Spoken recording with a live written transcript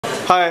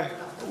Hi,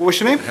 what's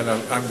your name? Hello,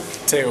 I'm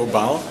Theo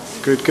Baal.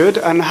 Good, good.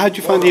 And how did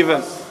you find the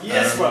event?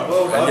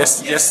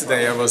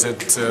 Yesterday I was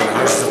at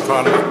Houses of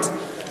Parliament,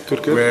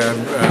 where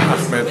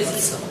Ahmed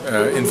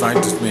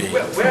invited me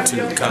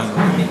to come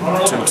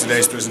to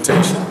today's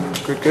presentation.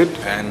 Good, good.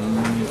 And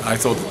I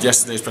thought that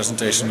yesterday's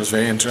presentation was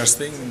very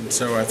interesting,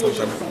 so I thought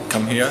I would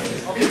come here.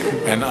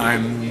 And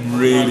I'm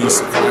really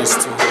surprised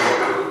to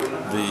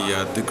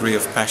hear the degree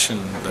of passion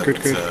that,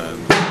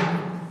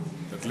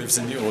 that lives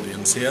in the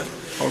audience here.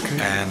 Okay.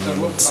 And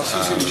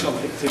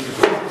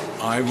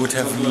I would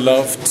have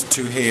loved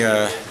to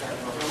hear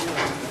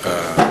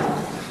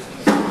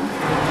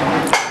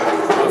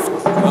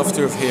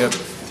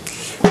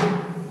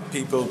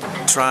people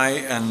try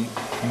and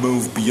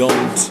move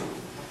beyond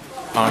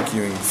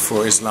arguing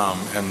for Islam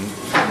and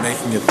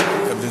making it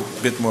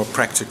a bit more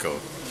practical,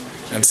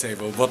 and say,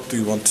 well, what do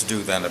you want to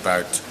do then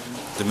about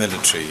the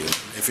military?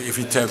 If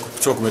you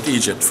talk about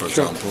Egypt, for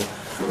example,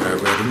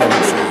 where the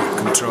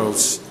military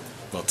controls,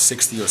 what,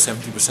 60 or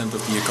 70%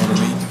 of the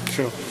economy?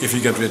 Sure. If you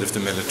get rid of the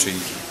military,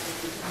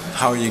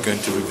 how are you going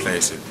to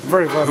replace it?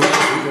 Very vital.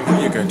 Who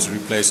are you going to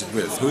replace it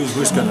with?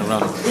 Who's going to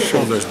run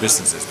all those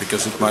businesses?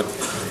 Because it might,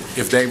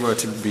 if they were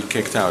to be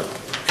kicked out,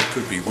 it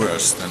could be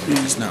worse than it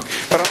is now.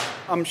 But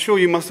I'm sure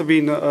you must have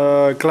been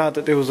glad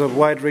that there was a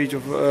wide range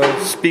of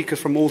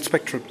speakers from all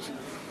spectrums.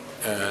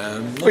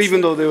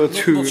 Even though there were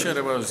two. Not sure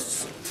there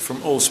was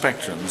from all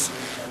spectrums.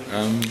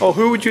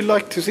 Who would you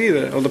like to see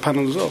there on the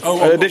panel as well?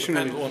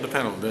 Additionally, on the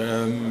panel,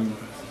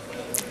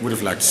 would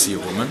have liked to see a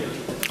woman.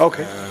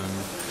 Okay.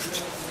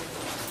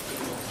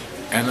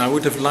 And I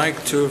would have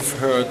liked to have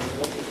heard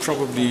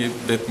probably a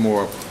bit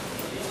more,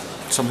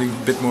 something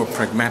a bit more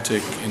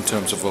pragmatic in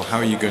terms of, well, how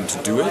are you going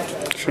to do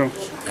it? Sure.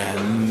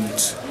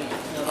 And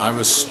I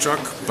was struck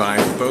by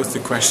both the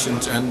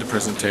questions and the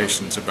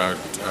presentations about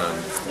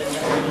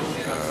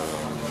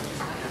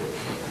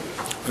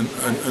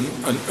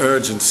an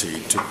urgency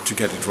to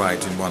get it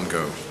right in one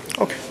go.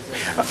 Okay.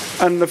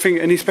 And I think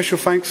any special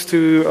thanks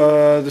to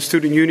the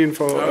student union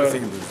for... I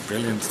think it was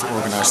brilliant to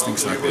organise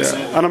things like this.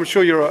 Yeah. And I'm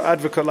sure you're an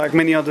advocate, like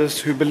many others,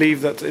 who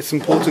believe that it's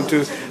important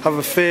to have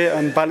a fair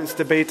and balanced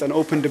debate and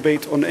open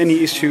debate on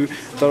any issue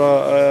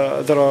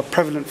that are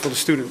prevalent for the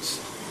students.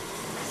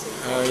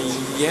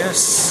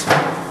 Yes.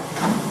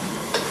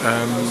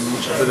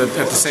 But at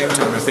the same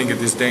time, I think it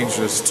is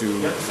dangerous to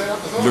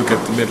look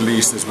at the Middle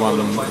East as one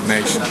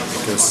nation,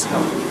 because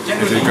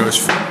if it goes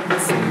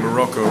from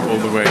Morocco all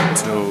the way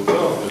until,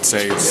 let's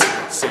say,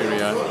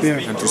 Syria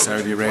and to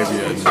Saudi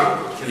Arabia,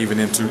 and even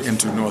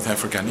into North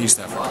Africa and East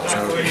Africa.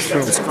 So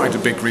it's quite a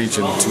big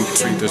region to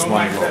treat as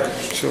one block.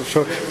 Sure,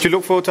 sure. Do you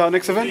look forward to our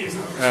next event?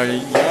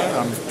 Yeah,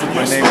 I'm putting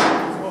my name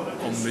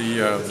on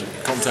the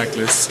contact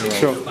list,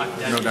 so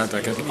no doubt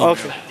I get an email.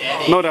 Okay,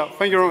 no doubt.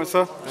 Thank you very much,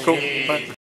 sir. Cool. Bye.